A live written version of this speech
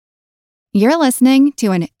You're listening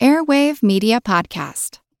to an Airwave Media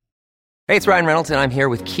Podcast. Hey, it's Ryan Reynolds, and I'm here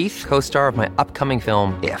with Keith, co-star of my upcoming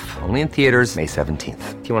film, If, only in theaters May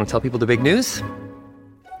 17th. Do you want to tell people the big news?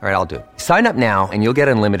 All right, I'll do it. Sign up now and you'll get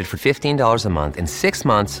unlimited for $15 a month and 6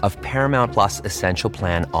 months of Paramount Plus Essential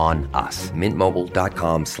Plan on us.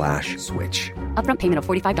 MintMobile.com/switch. Upfront payment of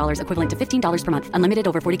 $45 equivalent to $15 per month. Unlimited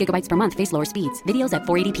over 40 gigabytes per month. Face lower speeds. Videos at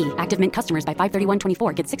 480p. Active Mint customers by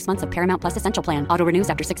 531.24 get 6 months of Paramount Plus Essential Plan. Auto renews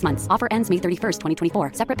after 6 months. Offer ends May 31st,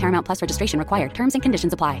 2024. Separate Paramount Plus registration required. Terms and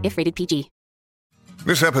conditions apply if rated PG.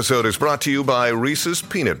 This episode is brought to you by Reese's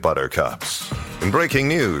Peanut Butter Cups. In breaking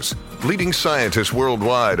news, leading scientists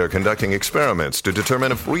worldwide are conducting experiments to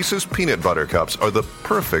determine if Reese's Peanut Butter Cups are the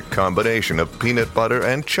perfect combination of peanut butter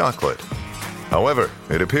and chocolate. However,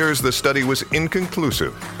 it appears the study was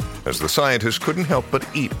inconclusive, as the scientists couldn't help but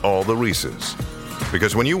eat all the Reese's.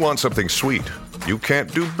 Because when you want something sweet, you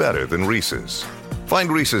can't do better than Reese's.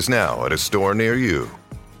 Find Reese's now at a store near you.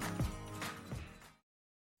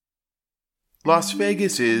 Las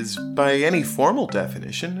Vegas is, by any formal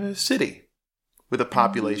definition, a city. With a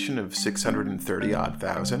population of 630-odd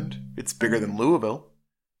thousand, it's bigger than Louisville.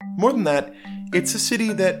 More than that, it's a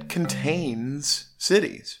city that contains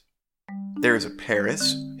cities. There is a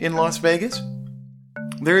Paris in Las Vegas.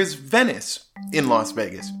 There is Venice in Las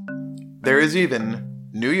Vegas. There is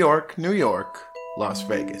even New York, Las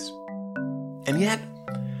Vegas. And yet,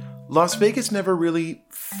 Las Vegas never really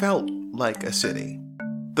felt like a city.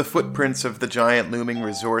 The footprints of the giant looming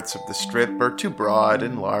resorts of the Strip are too broad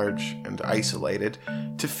and large and isolated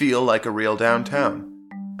to feel like a real downtown.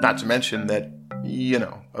 Not to mention that,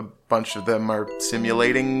 a bunch of them are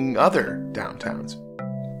simulating other downtowns.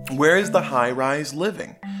 Where is the high-rise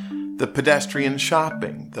living? The pedestrian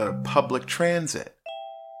shopping? The public transit?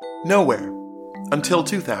 Nowhere. Until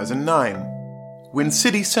 2009, when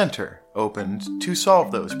City Center opened to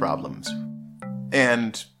solve those problems.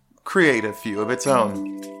 And create a few of its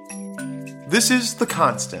own. This is The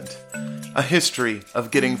Constant, a history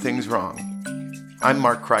of getting things wrong. I'm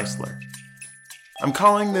Mark Chrysler. I'm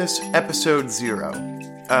calling this Episode 0,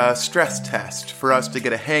 a stress test for us to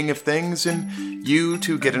get a hang of things and you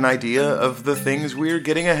to get an idea of the things we're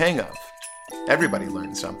getting a hang of. Everybody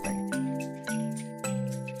learns something.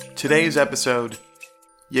 Today's episode,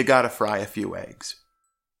 you gotta fry a few eggs.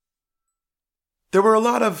 There were a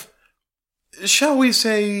lot of, shall we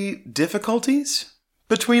say, difficulties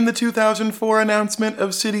between the 2004 announcement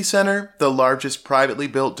of City Center, the largest privately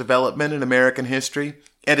built development in American history,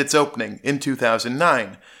 and its opening in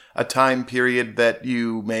 2009, a time period that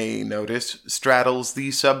you may notice straddles the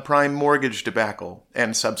subprime mortgage debacle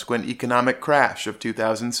and subsequent economic crash of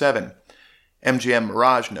 2007. MGM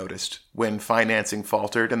Mirage noticed when financing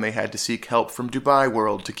faltered and they had to seek help from Dubai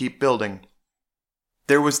World to keep building.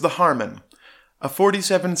 There was the Harmon, a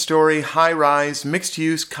 47-story, high-rise,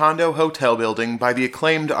 mixed-use condo hotel building by the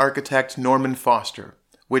acclaimed architect Norman Foster,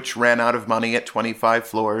 which ran out of money at 25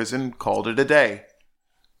 floors and called it a day.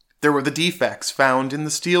 There were the defects found in the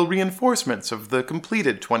steel reinforcements of the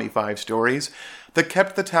completed 25 stories that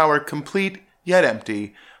kept the tower complete yet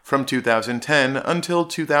empty from 2010 until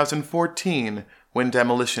 2014, when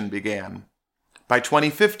demolition began. By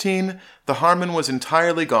 2015, the Harmon was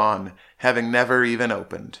entirely gone, having never even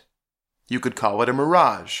opened. You could call it a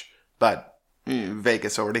mirage, but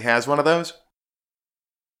Vegas already has one of those.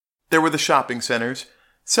 There were the shopping centers,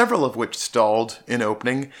 several of which stalled in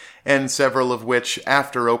opening, and several of which,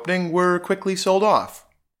 after opening, were quickly sold off.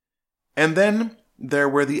 And then there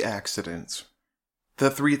were the accidents. The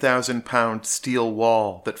 3,000-pound steel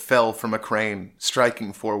wall that fell from a crane,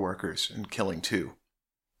 striking 4 workers and killing 2.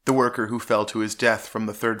 The worker who fell to his death from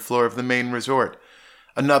the 3rd floor of the main resort.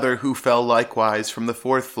 Another who fell likewise from the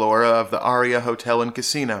 4th floor of the Aria Hotel and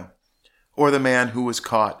Casino, or the man who was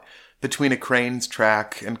caught between a crane's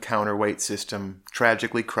track and counterweight system,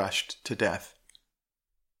 tragically crushed to death.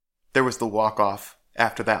 There was the walk-off,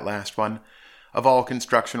 after that last one, of all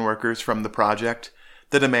construction workers from the project,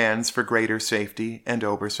 the demands for greater safety and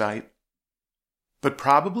oversight. But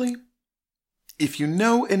probably, if you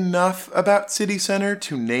know enough about City Center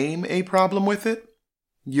to name a problem with it,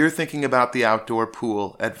 you're thinking about the outdoor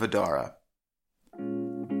pool at Vdara.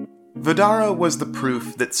 Vdara was the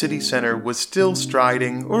proof that City Center was still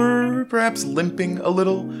striding, or perhaps limping a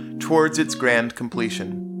little, towards its grand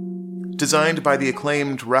completion. Designed by the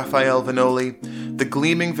acclaimed Raphael Vanoli, the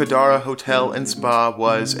gleaming Vdara Hotel and Spa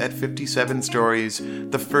was, at 57 stories,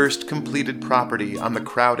 the first completed property on the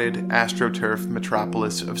crowded AstroTurf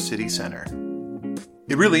metropolis of City Center.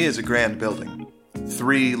 It really is a grand building.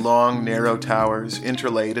 3 long, narrow towers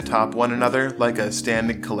interlaid atop one another like a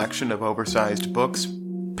standing collection of oversized books.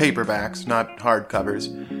 paperbacks, not hardcovers,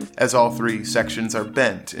 as all three sections are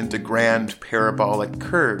bent into grand parabolic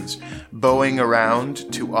curves, bowing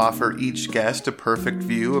around to offer each guest a perfect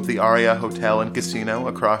view of the Aria Hotel and Casino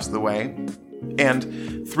across the way.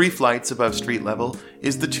 And 3 flights above street level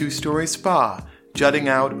is the 2-story spa, jutting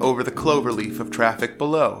out over the cloverleaf of traffic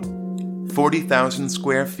below. 40,000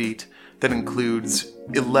 square feet that includes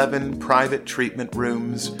 11 private treatment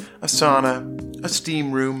rooms, a sauna, a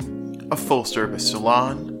steam room, a full-service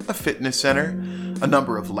salon, a fitness center, a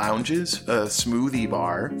number of lounges, a smoothie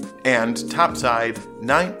bar, and topside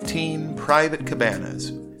 19 private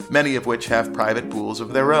cabanas, many of which have private pools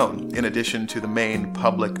of their own, in addition to the main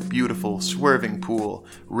public, beautiful, swerving pool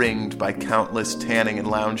ringed by countless tanning and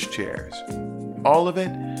lounge chairs. All of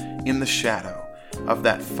it in the shadow of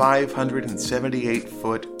that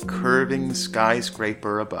 578-foot curving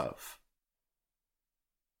skyscraper above.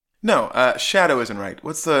 No, shadow isn't right.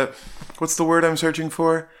 What's the word I'm searching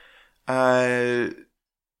for? Death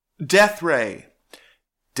ray.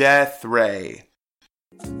 Death ray.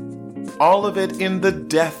 All of it in the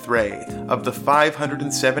death ray of the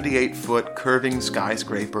 578-foot curving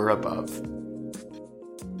skyscraper above.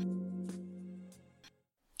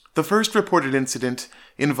 The first reported incident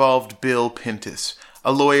involved Bill Pintus,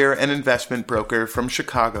 a lawyer and investment broker from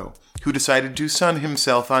Chicago, who decided to sun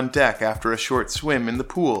himself on deck after a short swim in the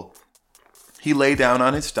pool. He lay down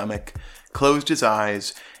on his stomach, closed his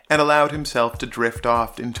eyes, and allowed himself to drift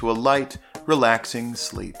off into a light, relaxing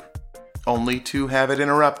sleep, only to have it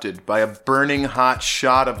interrupted by a burning hot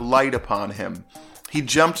shot of light upon him. He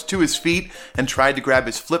jumped to his feet and tried to grab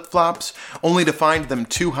his flip-flops, only to find them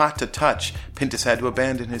too hot to touch. Pintus had to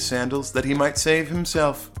abandon his sandals that he might save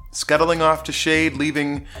himself, scuttling off to shade,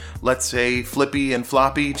 leaving, let's say, Flippy and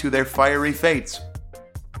Floppy to their fiery fates.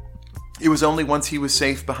 It was only once he was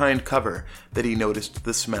safe behind cover that he noticed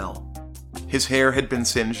the smell. His hair had been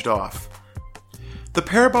singed off. The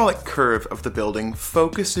parabolic curve of the building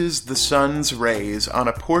focuses the sun's rays on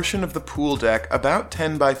a portion of the pool deck about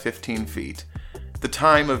 10 by 15 feet. The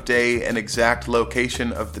time of day and exact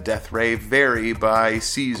location of the death ray vary by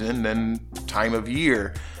season and time of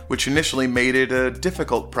year, which initially made it a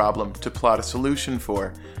difficult problem to plot a solution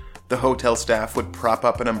for. The hotel staff would prop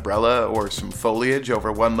up an umbrella or some foliage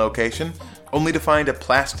over one location, only to find a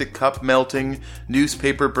plastic cup melting,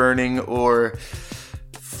 newspaper burning, or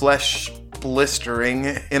flesh blistering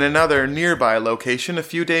in another nearby location a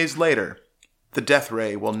few days later. The death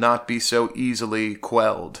ray will not be so easily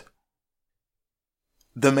quelled.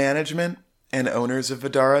 The management and owners of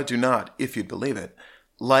Vdara do not, if you'd believe it,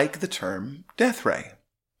 like the term death ray.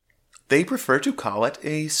 They prefer to call it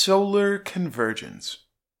a solar convergence.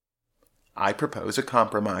 I propose a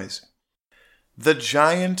compromise. The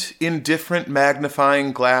giant, indifferent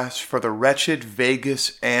magnifying glass for the wretched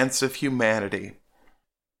Vegas ants of humanity.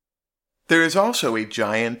 There is also a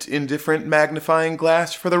giant, indifferent magnifying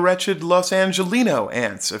glass for the wretched Los Angelino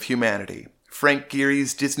ants of humanity, Frank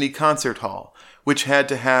Geary's Disney Concert Hall, which had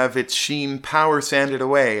to have its sheen power sanded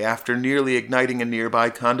away after nearly igniting a nearby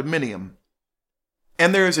condominium.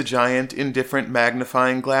 And there is a giant, indifferent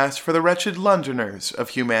magnifying glass for the wretched Londoners of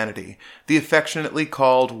humanity, the affectionately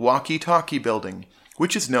called Walkie-Talkie Building,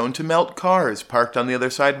 which is known to melt cars parked on the other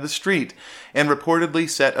side of the street and reportedly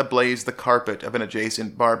set ablaze the carpet of an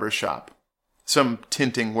adjacent barber shop. Some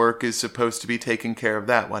tinting work is supposed to be taking care of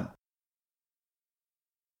that one.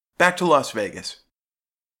 Back to Las Vegas.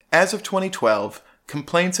 As of 2012,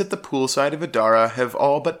 complaints at the poolside of Vdara have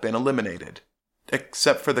all but been eliminated,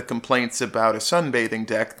 except for the complaints about a sunbathing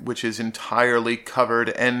deck which is entirely covered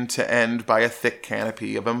end to end by a thick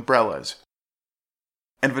canopy of umbrellas.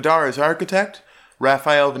 And Vdara's architect,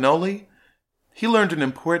 Raphael Vanoli, he learned an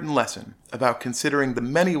important lesson about considering the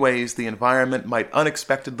many ways the environment might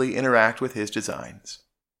unexpectedly interact with his designs.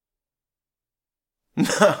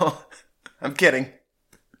 No, I'm kidding.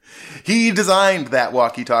 He designed that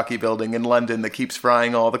walkie-talkie building in London that keeps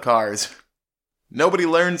frying all the cars. Nobody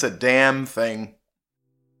learns a damn thing.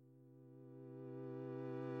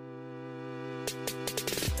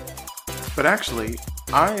 But actually,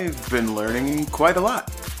 I've been learning quite a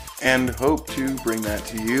lot, and hope to bring that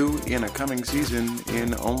to you in a coming season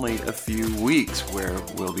in only a few weeks, where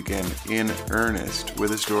we'll begin in earnest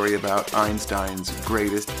with a story about Einstein's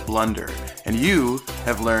greatest blunder. And you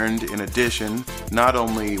have learned, in addition, not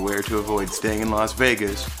only where to avoid staying in Las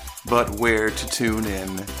Vegas, but where to tune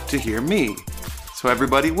in to hear me, so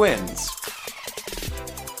everybody wins.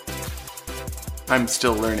 I'm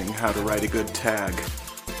still learning how to write a good tag.